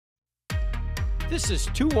This is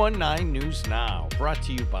 219 News Now, brought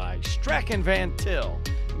to you by Strachan Van Til,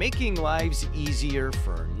 making lives easier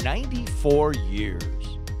for 94 years.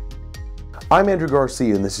 I'm Andrew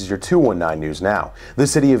Garcia, and this is your 219 News Now. The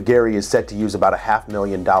city of Gary is set to use about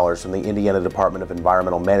 $500,000 from the Indiana Department of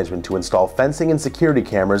Environmental Management to install fencing and security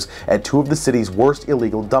cameras at two of the city's worst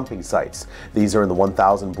illegal dumping sites. These are in the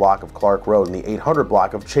 1000 block of Clark Road and the 800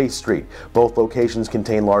 block of Chase Street. Both locations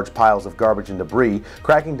contain large piles of garbage and debris.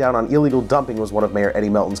 Cracking down on illegal dumping was one of Mayor Eddie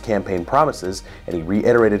Melton's campaign promises, and he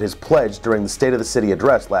reiterated his pledge during the State of the City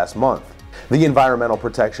address last month. The Environmental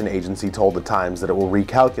Protection Agency told the Times that it will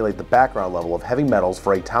recalculate the background level of heavy metals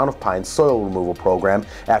for a Town of Pines soil removal program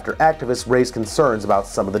after activists raised concerns about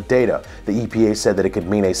some of the data. The EPA said that it could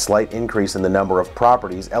mean a slight increase in the number of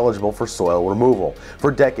properties eligible for soil removal.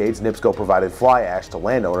 For decades, NIPSCO provided fly ash to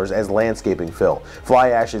landowners as landscaping fill. Fly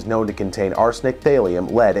ash is known to contain arsenic,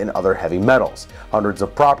 thallium, lead, and other heavy metals. Hundreds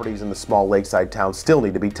of properties in the small lakeside town still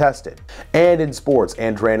need to be tested. And in sports,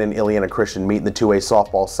 Andran and Iliana Christian meet in the 2A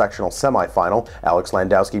softball sectional semifinal. Alex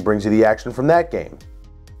Landowski brings you the action from that game.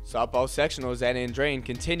 Softball sectionals at Andran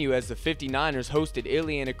continue as the 59ers hosted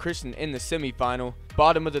Iliana Christian in the semifinal.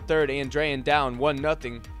 Bottom of the third, Andran down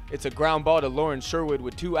 1-0. It's a ground ball to Lauren Sherwood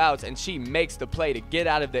with 2 outs, and she makes the play to get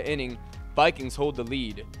out of the inning. Vikings hold the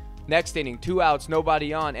lead. Next inning, 2 outs,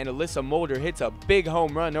 nobody on, and Alyssa Mulder hits a big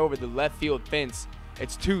home run over the left field fence.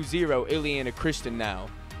 It's 2-0 Iliana Christian now.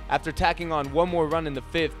 After tacking on one more run in the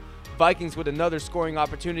 5th, Vikings with another scoring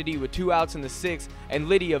opportunity with 2 outs in the 6th, and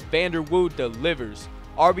Lydia Vanderwood delivers.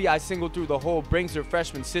 RBI single through the hole brings her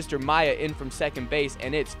freshman sister Maya in from second base,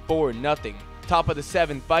 and it's 4-0. Top of the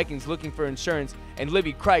 7th, Vikings looking for insurance, and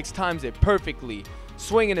Libby Crikes times it perfectly.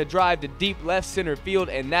 Swinging a drive to deep left center field,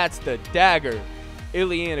 and that's the dagger.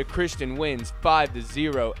 Iliana Christian wins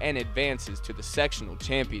 5-0 and advances to the sectional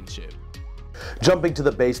championship. Jumping to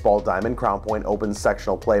the baseball diamond, Crown Point opens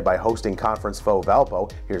sectional play by hosting conference foe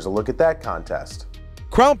Valpo. Here's a look at that contest.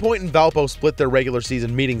 Crown Point and Valpo split their regular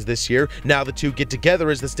season meetings this year. Now the two get together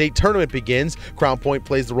as the state tournament begins. Crown Point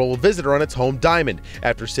plays the role of visitor on its home diamond.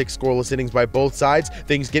 After 6 scoreless innings by both sides,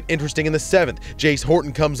 things get interesting in the 7th. Jace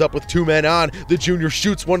Horton comes up with 2 men on. The junior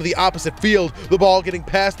shoots one to the opposite field. The ball getting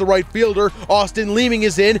past the right fielder. Austin Leeming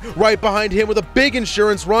is in. Right behind him with a big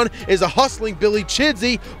insurance run is a hustling Billy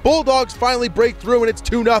Chidsey. Bulldogs finally break through, and it's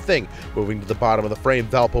 2-0. Moving to the bottom of the frame,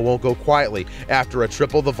 Valpo won't go quietly. After a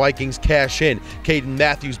triple, the Vikings cash in. Caden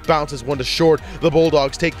Matthews bounces one to short. The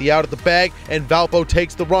Bulldogs take the out at the bag, and Valpo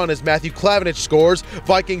takes the run as Matthew Klavanich scores.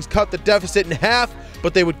 Vikings cut the deficit in half,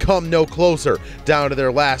 but they would come no closer. Down to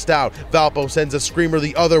their last out, Valpo sends a screamer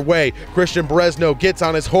the other way. Christian Bresno gets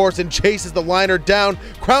on his horse and chases the liner down.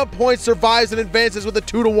 Crown Point survives and advances with a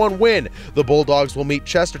 2-1 win. The Bulldogs will meet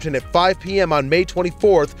Chesterton at 5 p.m. on May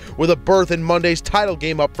 24th with a berth in Monday's title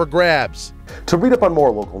game up for grabs. To read up on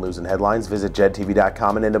more local news and headlines, visit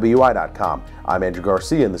jed-tv.com and nwi-com. I'm Andrew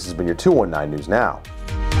Garcia, and this has been your 219 News Now.